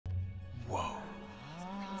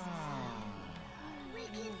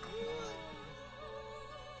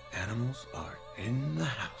animals are in the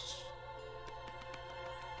house.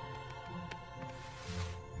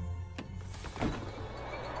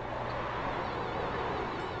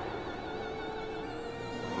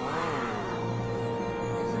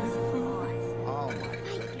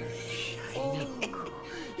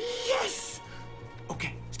 Yes!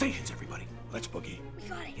 Okay, stations, everybody. Let's boogie. We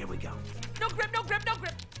got it. Here we go. No grip, no grip, no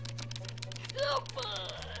grip.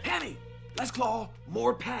 Hammy, let's claw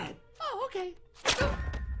more pad. Oh, okay.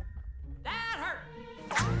 That hurt.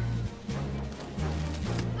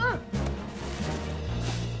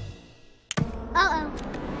 Uh-oh.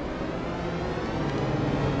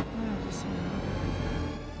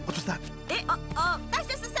 What was that? That's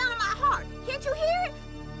just the sound of my heart. Can't you hear it?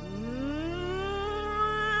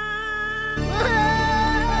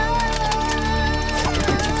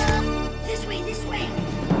 This way, this way.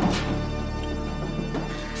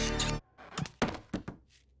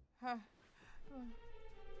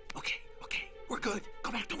 Okay, we're good.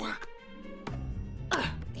 Go back to work.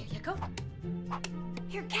 There you go.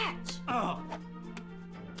 Here, catch. Oh.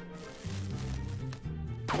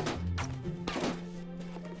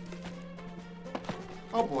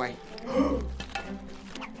 Oh, boy.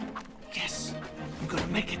 Yes, I'm gonna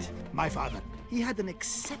make it. My father, he had an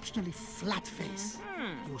exceptionally flat face.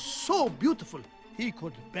 He was so beautiful, he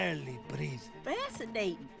could barely breathe.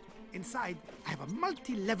 Fascinating. Inside, I have a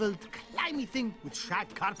multi-leveled, climby thing with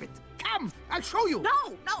shag carpet. Come, I'll show you.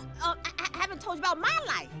 No, I haven't told you about my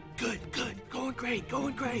life. Good. Going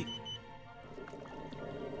great.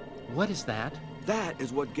 What is that? That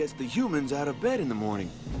is what gets the humans out of bed in the morning.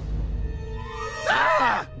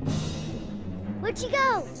 Ah! Where'd you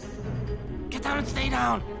go? Get down and stay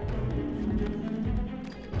down.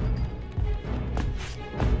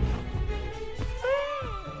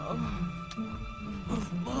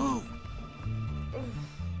 Move.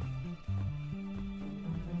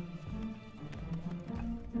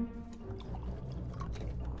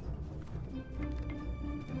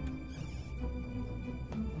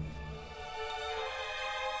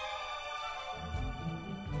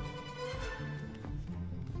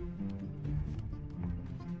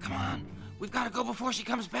 Come on. We've got to go before she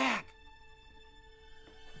comes back.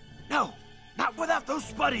 No, not without those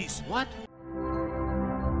spuddies. What?